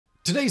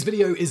Today's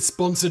video is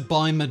sponsored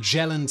by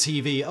Magellan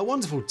TV, a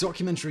wonderful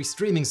documentary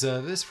streaming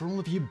service for all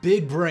of you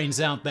big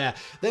brains out there.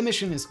 Their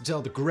mission is to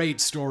tell the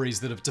great stories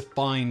that have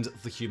defined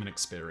the human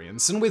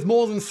experience. And with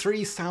more than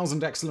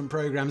 3,000 excellent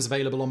programs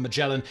available on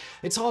Magellan,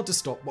 it's hard to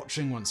stop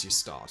watching once you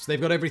start.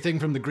 They've got everything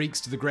from the Greeks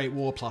to the Great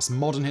War, plus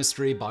modern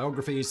history,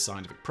 biographies,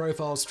 scientific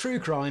profiles, true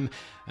crime,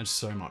 and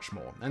so much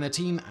more. And their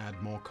team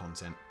add more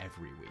content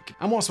every week.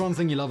 And what's one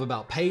thing you love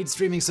about paid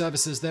streaming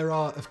services? There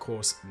are, of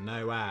course,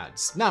 no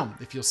ads. Now,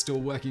 if you're still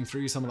working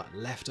through some of that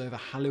leftover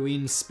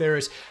Halloween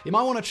spirit, you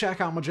might want to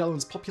check out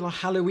Magellan's popular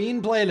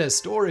Halloween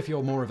playlist, or if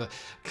you're more of a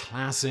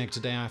classic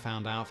Today I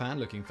Found Out fan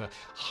looking for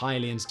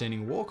highly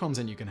entertaining war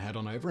content, you can head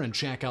on over and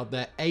check out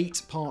their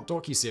 8-part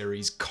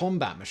docuseries,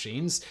 Combat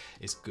Machines.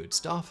 It's good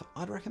stuff.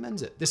 I'd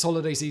recommend it. This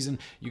holiday season,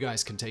 you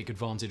guys can take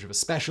advantage of a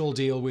special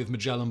deal with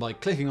Magellan by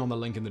clicking on the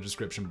link in the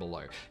description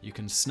below. You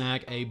can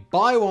snag a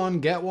buy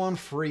one, get one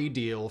free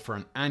deal for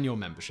an annual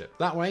membership.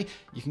 That way,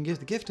 you can give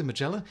the gift to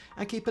Magellan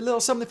and keep a little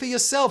something for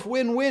yourself.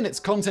 Win-win. It's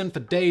content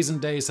for days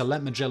and days, so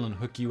let Magellan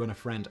hook you and a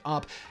friend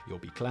up. You'll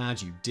be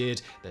glad you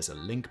did. There's a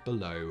link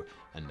below.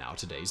 And now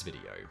today's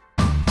video.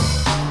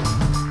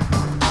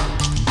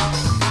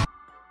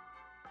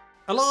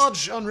 A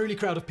large, unruly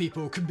crowd of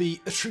people could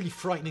be a truly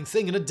frightening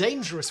thing and a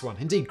dangerous one.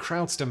 Indeed,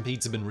 crowd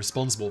stampedes have been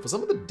responsible for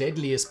some of the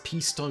deadliest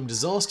peacetime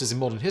disasters in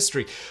modern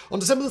history. On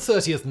December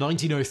 30th,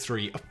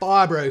 1903, a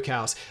fire broke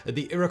out at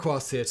the Iroquois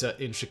Theatre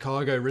in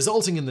Chicago,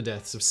 resulting in the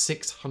deaths of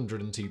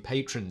 602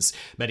 patrons.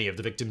 Many of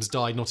the victims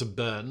died not of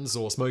burns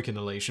or smoke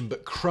inhalation,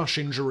 but crush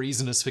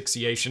injuries and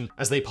asphyxiation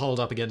as they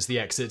piled up against the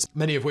exits,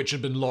 many of which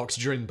had been locked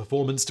during the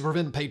performance to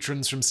prevent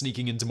patrons from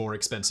sneaking into more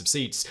expensive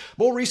seats.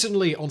 More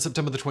recently, on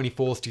September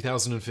 24th,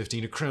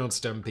 2015, a crowd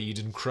stampede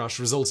and crush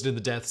resulted in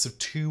the deaths of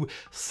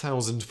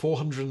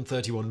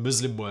 2,431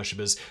 Muslim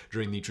worshippers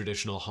during the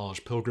traditional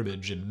Hajj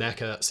pilgrimage in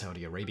Mecca,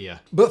 Saudi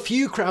Arabia. But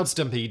few crowd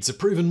stampedes have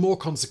proven more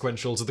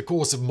consequential to the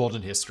course of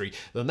modern history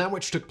than that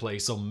which took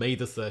place on May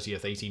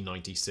 30th,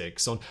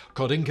 1896 on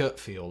Kodinka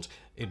Field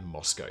in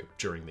Moscow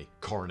during the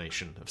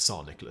coronation of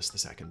Tsar Nicholas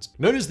II.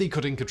 Known as the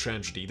Kodinka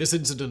tragedy, this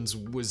incident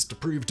was to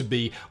prove to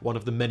be one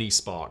of the many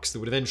sparks that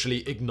would eventually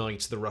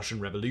ignite the Russian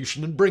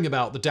Revolution and bring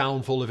about the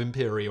downfall of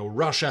Imperial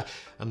Russia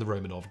and the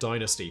Romanov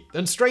dynasty.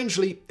 And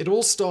strangely, it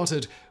all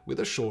started with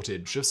a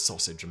shortage of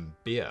sausage and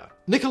beer.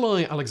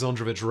 Nikolai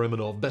Alexandrovich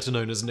Romanov, better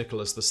known as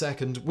Nicholas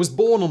II, was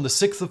born on the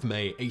 6th of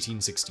May,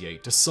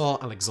 1868 to Tsar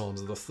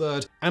Alexander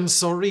III and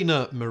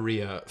Tsarina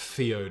Maria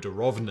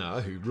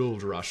Fyodorovna, who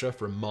ruled Russia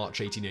from March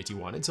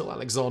 1881 until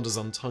Alexander's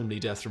untimely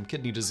death from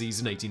kidney disease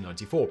in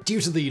 1894. Due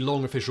to the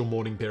long official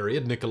mourning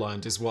period, Nikolai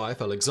and his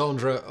wife,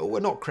 Alexandra, were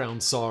not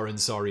crowned Tsar and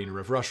Tsarina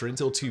of Russia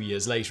until 2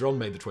 years later on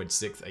May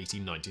 26,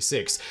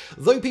 1896.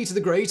 Though Peter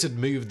the Great had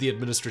moved the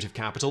administrative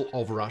capital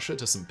of Russia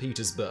to St.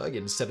 Petersburg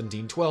in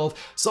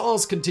 1712,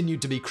 Tsars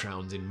continued to be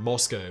crowned in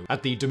Moscow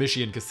at the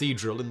Domitian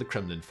Cathedral in the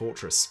Kremlin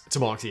fortress. To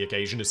mark the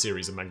occasion, a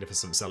series of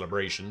magnificent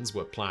celebrations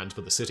were planned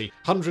for the city.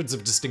 Hundreds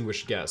of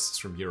distinguished guests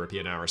from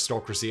European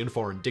aristocracy and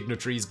foreign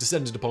dignitaries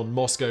descended upon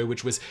Moscow,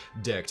 which was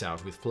decked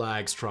out with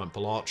flags,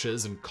 triumphal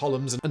arches, and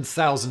columns, and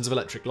thousands of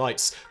electric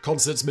lights.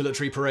 Concerts,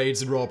 military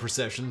parades, and royal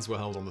processions were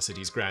held on the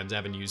city's grand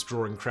avenues,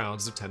 drawing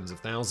crowds of tens of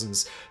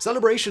thousands.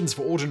 Celebrations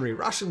for ordinary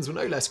Russians were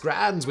no less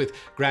grand, with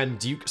Grand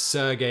Duke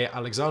Sergei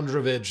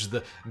Alexandrovich,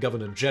 the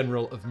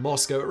Governor-General of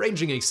Moscow,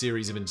 arranging a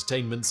series of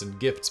entertainments and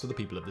gifts for the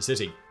people of the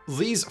city.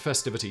 These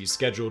festivities,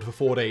 scheduled for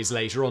 4 days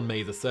later on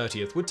May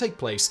 30th, would take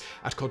place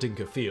at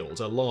Kodinka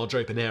Field, a large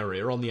open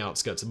area on the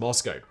outskirts of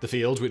Moscow. The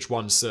field, which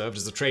once served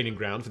as a training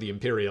ground for the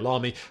Imperial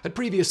Army, had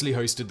previously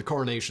hosted the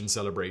coronation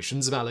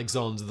celebrations of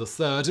Alexander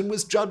III and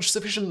was judged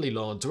sufficiently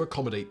large to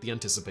accommodate the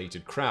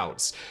anticipated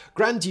crowds.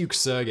 Grand Duke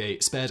Sergei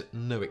spared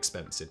no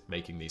expense in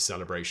making these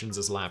celebrations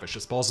as lavish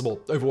as possible.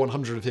 Over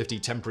 150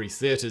 temporary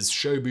theatres,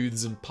 show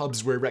booths, and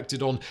pubs were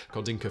erected on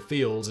Kodinka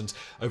Field, and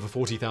over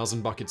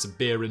 40,000 buckets of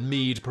beer and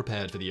mead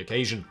prepared for the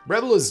occasion.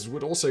 Revelers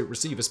would also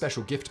receive a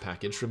special gift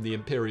package from the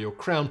Imperial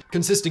Crown,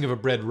 consisting of a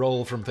bread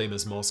roll from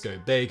famous Moscow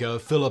baker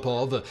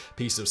Filipov, a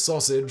piece of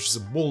sausage,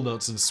 some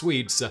walnuts and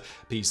sweets, a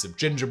piece of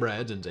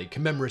gingerbread, and a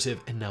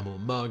commemorative enamel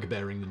mug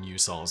bearing the new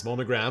Tsar's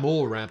monogram,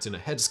 all wrapped in a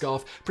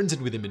headscarf printed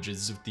with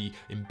images of the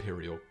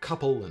imperial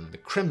couple and the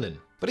Kremlin.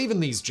 But even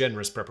these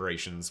generous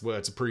preparations were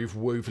to prove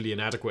woefully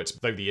inadequate.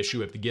 Though the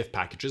issue of the gift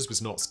packages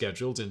was not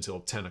scheduled until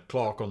 10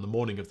 o'clock on the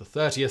morning of the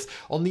 30th,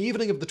 on the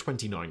evening of the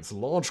 29th,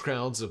 large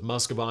crowds of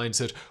Muscovites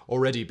had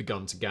already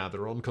begun to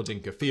gather on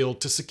Kodinka Field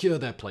to secure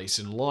their place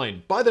in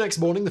line. By the next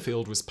morning, the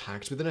field was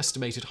packed with an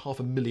estimated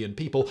 500,000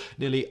 people,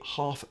 nearly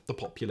half the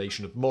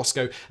population of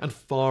Moscow, and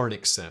far in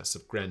excess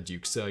of Grand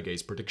Duke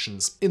Sergei's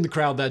predictions. In the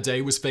crowd that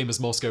day was famous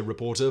Moscow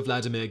reporter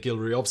Vladimir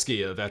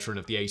Gilryovsky, a veteran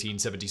of the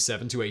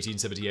 1877 to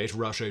 1878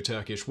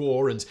 Russo-Turkish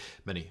War and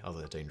many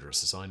other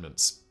dangerous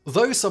assignments.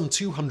 Though some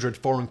 200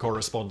 foreign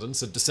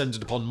correspondents had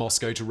descended upon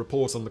Moscow to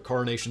report on the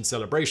coronation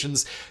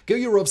celebrations,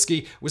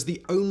 Goyorovsky was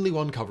the only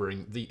one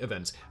covering the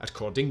event at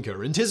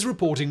Kordinka, and his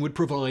reporting would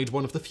provide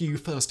one of the few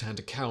first-hand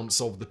accounts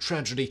of the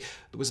tragedy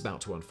that was about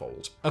to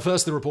unfold. At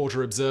first, the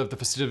reporter observed the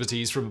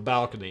festivities from a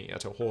balcony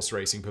at a horse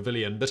racing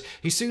pavilion, but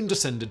he soon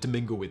descended to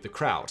mingle with the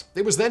crowd.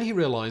 It was then he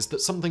realized that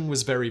something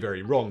was very,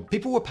 very wrong.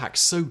 People were packed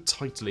so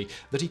tightly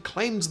that he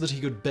claimed that he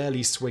could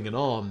barely swing an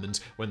arm, and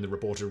when the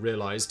reporter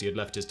realized he had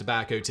left his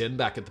tobacco tin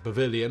back at the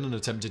pavilion and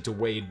attempted to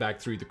wade back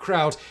through the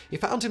crowd, he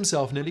found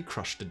himself nearly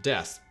crushed to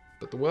death.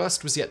 But the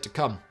worst was yet to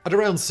come. At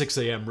around 6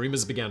 a.m,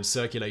 rumours began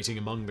circulating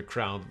among the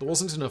crowd that there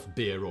wasn't enough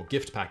beer or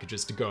gift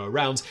packages to go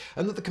around,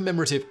 and that the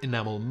commemorative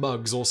enamel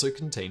mugs also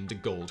contained a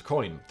gold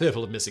coin.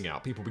 Fearful of missing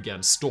out, people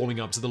began storming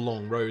up to the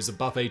long rows of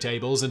buffet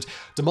tables and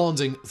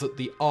demanding that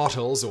the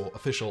artels, or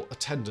official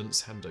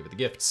attendants, hand over the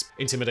gifts.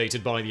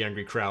 Intimidated by the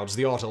angry crowds,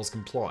 the artels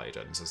complied,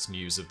 and as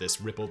news of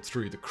this rippled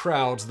through the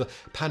crowd, the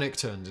panic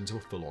turned into a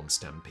full-on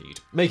stampede.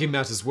 Making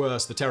matters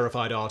worse, the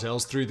terrified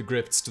artels threw the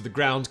gifts to the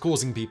ground,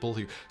 causing people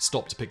who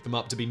stopped to pick them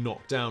up to be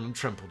knocked down and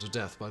trampled to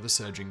death by the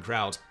surging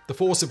crowd. The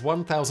force of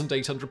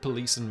 1,800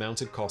 police and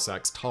mounted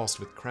Cossacks tasked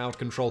with crowd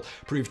control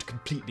proved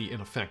completely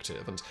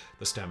ineffective, and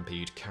the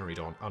stampede carried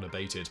on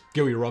unabated.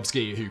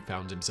 Goyorovsky, who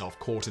found himself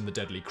caught in the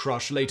deadly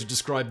crush, later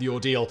described the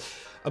ordeal.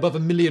 Above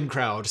 1 million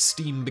crowd,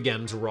 steam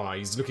began to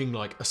rise, looking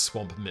like a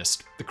swamp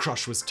mist. The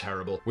crush was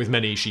terrible. With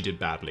many, she did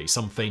badly.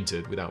 Some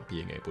fainted without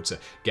being able to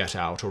get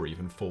out or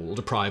even fall,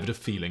 deprived of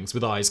feelings,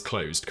 with eyes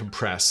closed,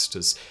 compressed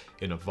as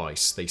in a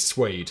vice. They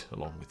swayed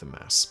along with the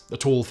mass. A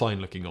tall,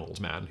 fine-looking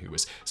old man who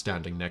was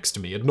standing next to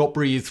me had not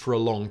breathed for a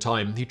long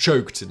time. He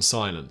choked in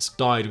silence,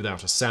 died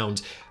without a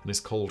sound, and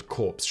his cold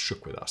corpse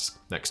shook with us.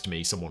 Next to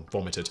me, someone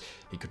vomited.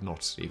 He could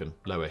not even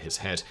lower his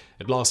head.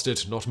 It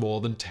lasted not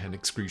more than 10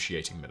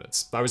 excruciating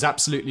minutes. I was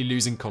absolutely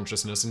losing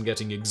consciousness and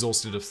getting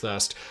exhausted of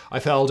thirst. I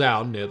fell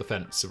down near the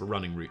fence of a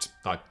running route.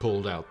 I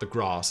pulled out the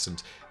grass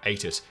and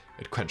ate it.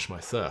 It quenched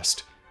my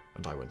thirst,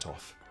 and I went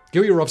off.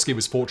 Goyorovsky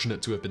was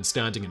fortunate to have been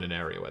standing in an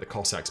area where the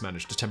Cossacks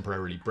managed to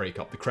temporarily break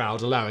up the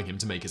crowd, allowing him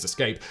to make his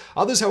escape.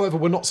 Others, however,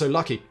 were not so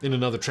lucky. In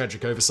another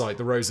tragic oversight,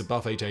 the rows of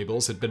buffet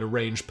tables had been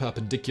arranged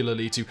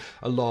perpendicularly to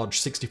a large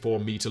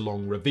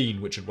 64-meter-long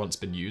ravine which had once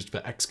been used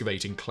for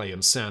excavating clay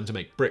and sand to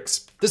make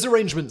bricks. This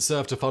arrangement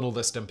served to funnel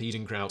the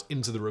stampeding crowd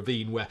into the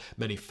ravine, where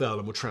many fell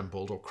and were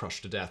trampled or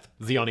crushed to death.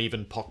 The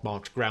uneven,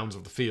 pockmarked grounds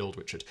of the field,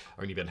 which had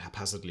only been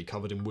haphazardly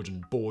covered in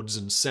wooden boards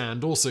and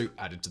sand, also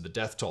added to the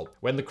death toll.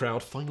 When the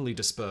crowd finally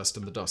dispersed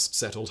and the dust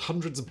settled,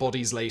 hundreds of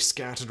bodies lay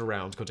scattered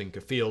around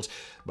Kordinka Field.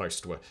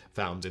 Most were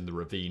found in the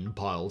ravine,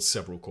 piled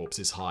several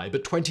corpses high,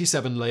 but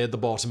 27 lay at the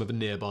bottom of a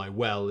nearby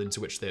well into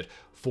which they had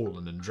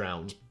fallen and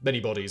drowned. Many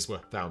bodies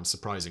were found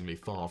surprisingly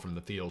far from the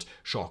field,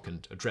 shock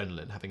and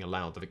adrenaline having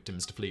allowed the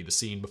victims to flee the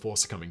scene before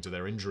succumbing to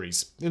their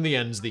injuries. In the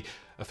end, the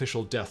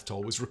official death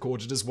toll was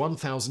recorded as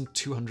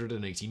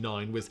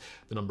 1,289, with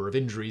the number of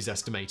injuries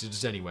estimated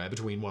at anywhere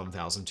between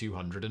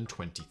 1,200 and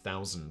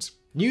 20,000.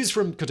 News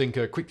from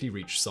Kordinka quickly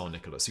reached Tsar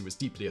Nicholas, who was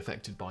deeply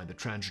affected by the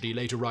tragedy,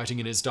 later writing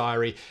in his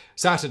diary,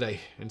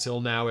 "Saturday,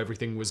 until now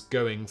everything was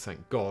going,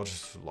 thank God,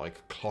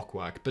 like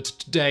clockwork, but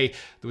today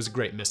there was a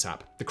great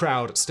mishap. The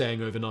crowd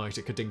staying overnight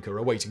at Kordinka,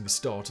 awaiting the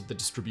start of the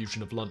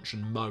distribution of lunch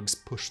and mugs,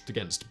 pushed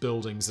against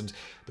buildings, and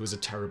there was a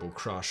terrible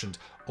crush, and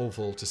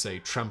awful to say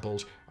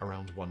trampled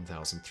around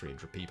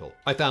 1,300 people.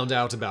 I found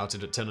out about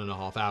it at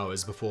 10.5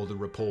 hours before the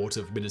report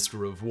of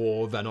Minister of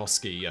War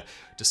Vanosky. A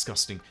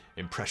disgusting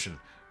impression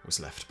was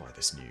left by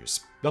this news."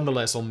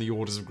 Nonetheless, on the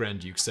orders of Grand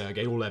Duke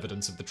Sergei, all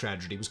evidence of the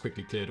tragedy was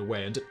quickly cleared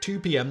away, and at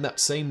 2 p.m. that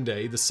same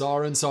day, the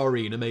Tsar and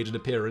Tsarina made an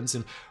appearance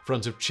in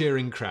front of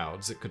cheering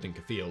crowds at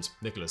Kordinka Field.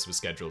 Nicholas was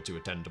scheduled to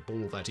attend a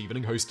ball that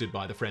evening hosted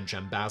by the French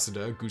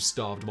ambassador,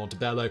 Gustave de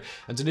Montebello,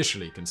 and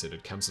initially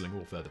considered cancelling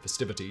all further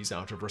festivities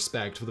out of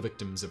respect for the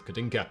victims of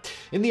Kordinka.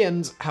 In the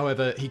end,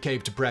 however, he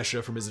caved to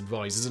pressure from his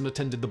advisors and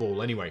attended the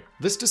ball anyway.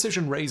 This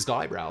decision raised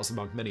eyebrows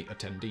among many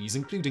attendees,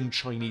 including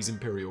Chinese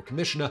Imperial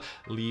Commissioner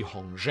Li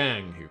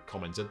Hongzhang, who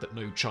commented that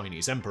no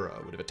Chinese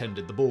emperor would have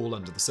attended the ball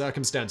under the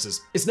circumstances.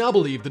 It's now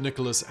believed that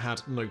Nicholas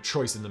had no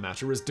choice in the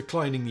matter, as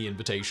declining the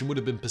invitation would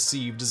have been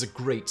perceived as a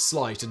great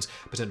slight and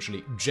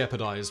potentially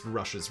jeopardized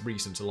Russia's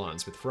recent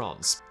alliance with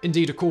France.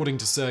 Indeed, according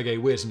to Sergei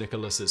Witt,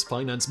 Nicholas's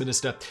finance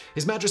minister,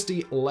 His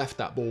Majesty left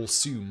that ball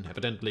soon.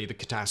 Evidently, the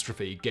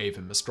catastrophe gave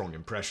him a strong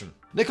impression.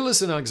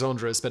 Nicholas and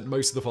Alexandra spent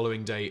most of the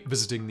following day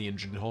visiting the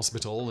injured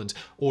hospital and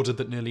ordered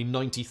that nearly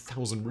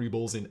 90,000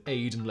 rubles in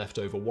aid and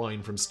leftover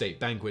wine from state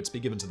banquets be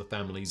given to the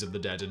families of the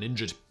dead and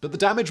injured. But the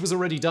damage was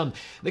already done.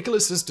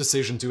 Nicholas's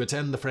decision to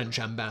attend the French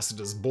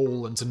ambassador's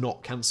ball and to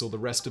not cancel the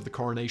rest of the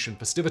coronation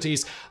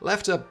festivities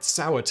left a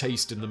sour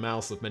taste in the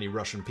mouth of many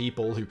Russian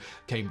people who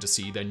came to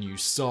see their new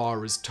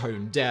Tsar as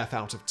tone-deaf,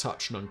 out of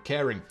touch and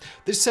uncaring.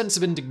 This sense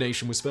of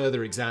indignation was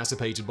further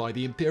exacerbated by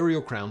the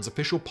Imperial Crown's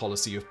official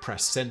policy of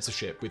press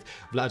censorship, with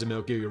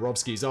Vladimir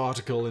Goyorovsky's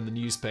article in the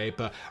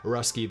newspaper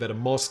Ruski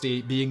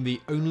Vedomosti being the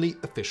only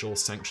official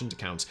sanctioned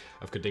account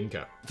of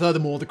Kordinka.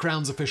 Furthermore, the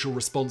Crown's official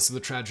response to the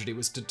tragedy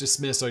was to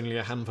dismiss only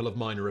a handful of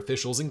minor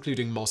officials,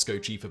 including Moscow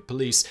Chief of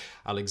Police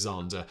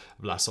Alexander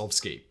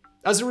Vlasovsky.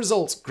 As a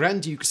result,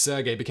 Grand Duke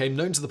Sergei became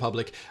known to the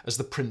public as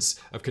the Prince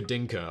of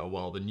Kadynka,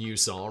 while the new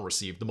Tsar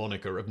received the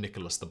moniker of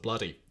Nicholas the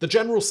Bloody. The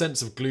general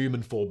sense of gloom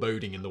and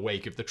foreboding in the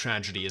wake of the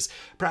tragedy is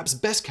perhaps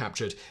best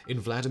captured in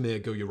Vladimir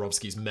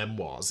Goyorovsky's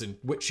memoirs, in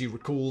which he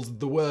recalled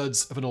the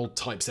words of an old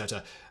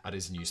typesetter at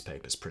his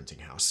newspaper's printing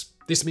house.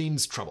 "This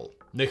means trouble.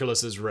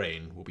 Nicholas's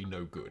reign will be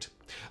no good."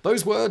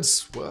 Those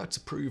words were to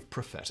prove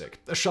prophetic.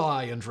 A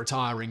shy and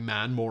retiring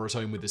man, more at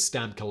home with his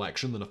stamp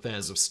collection than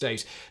affairs of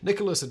state,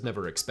 Nicholas had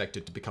never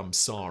expected to become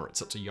Tsar at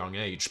such a young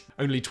age.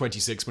 Only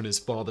 26 when his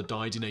father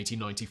died in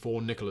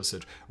 1894, Nicholas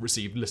had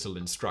received little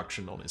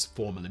instruction on his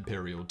formal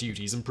imperial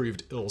duties and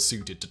proved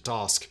ill-suited to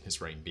task,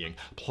 his reign being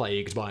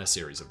plagued by a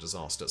series of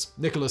disasters.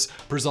 Nicholas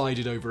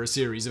presided over a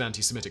series of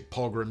anti-Semitic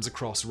pogroms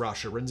across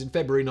Russia, and in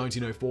February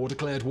 1904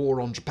 declared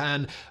war on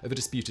Japan over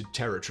disputed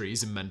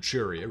territories in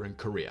Manchuria and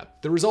Korea.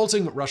 The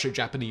resulting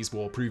Russo-Japanese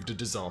War proved a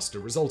disaster,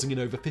 resulting in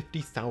over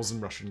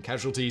 50,000 Russian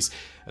casualties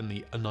and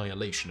the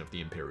annihilation of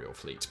the imperial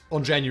fleet.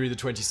 On January the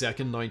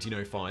 22nd,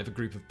 1905, a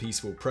group of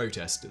peaceful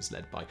protesters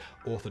led by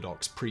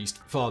Orthodox priest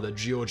Father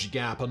Georgy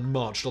Gapon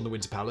marched on the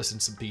Winter Palace in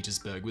St.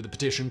 Petersburg with a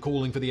petition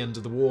calling for the end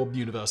of the war,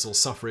 universal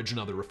suffrage, and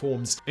other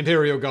reforms.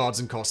 Imperial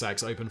guards and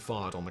Cossacks opened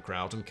fire on the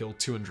crowd and killed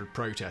 200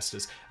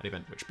 protesters, an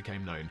event which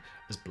became known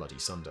as Bloody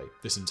Sunday.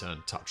 This in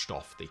turn touched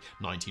off the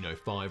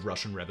 1905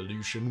 Russian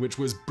Revolution, which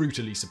was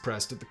brutally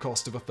suppressed at the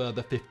cost of a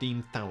further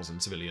 15,000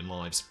 civilian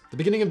lives. The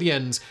beginning of the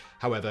end,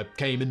 however,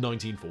 came in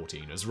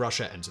 1914 as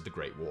Russia entered the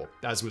Great War.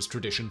 As was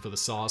tradition for the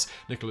Tsars,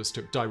 Nicholas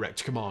took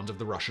direct command of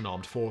the Russian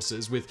armed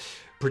forces with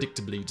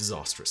predictably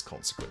disastrous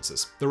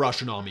consequences. The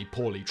Russian army,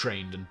 poorly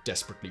trained and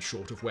desperately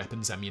short of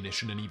weapons,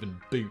 ammunition, and even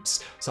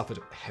boots, suffered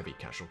heavy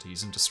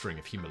casualties and a string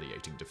of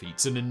humiliating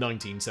defeats, and in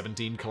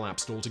 1917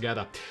 collapsed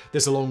altogether.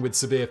 This, along with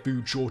severe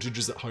food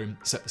shortages at home,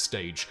 set the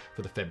stage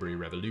for the February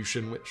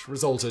Revolution, which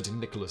resulted in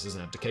Nicholas's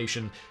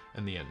abdication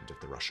and the end of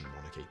the Russian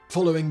monarchy.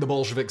 Following the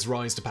Bolsheviks'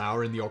 rise to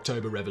power in the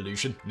October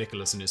Revolution,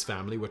 Nicholas and his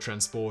family were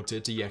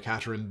transported to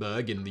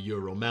Yekaterinburg in the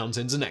Ural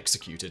Mountains and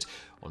executed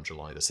on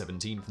July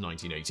 17,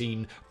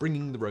 1918,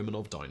 bringing the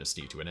Romanov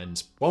dynasty to an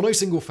end. While no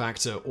single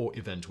factor or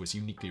event was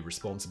uniquely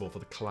responsible for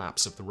the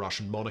collapse of the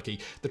Russian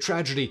monarchy, the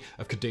tragedy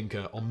of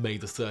Kadynka on May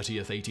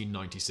 30th,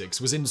 1896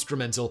 was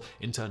instrumental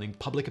in turning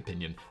public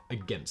opinion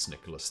against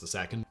Nicholas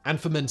II and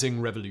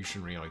fomenting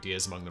revolutionary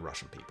ideas among the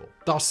Russian people.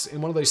 Thus,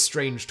 in one of those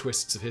strange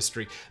twists of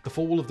history, the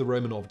fall of the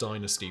Romanov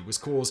dynasty was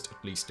caused,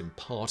 at least in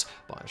part,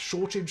 by a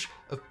shortage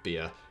of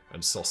beer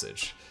and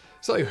sausage.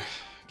 So,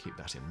 keep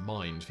that in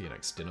mind for your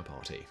next dinner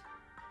party.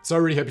 So I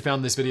really hope you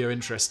found this video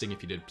interesting.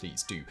 If you did,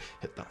 please do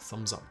hit that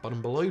thumbs up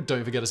button below.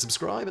 Don't forget to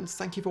subscribe, and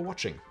thank you for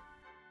watching.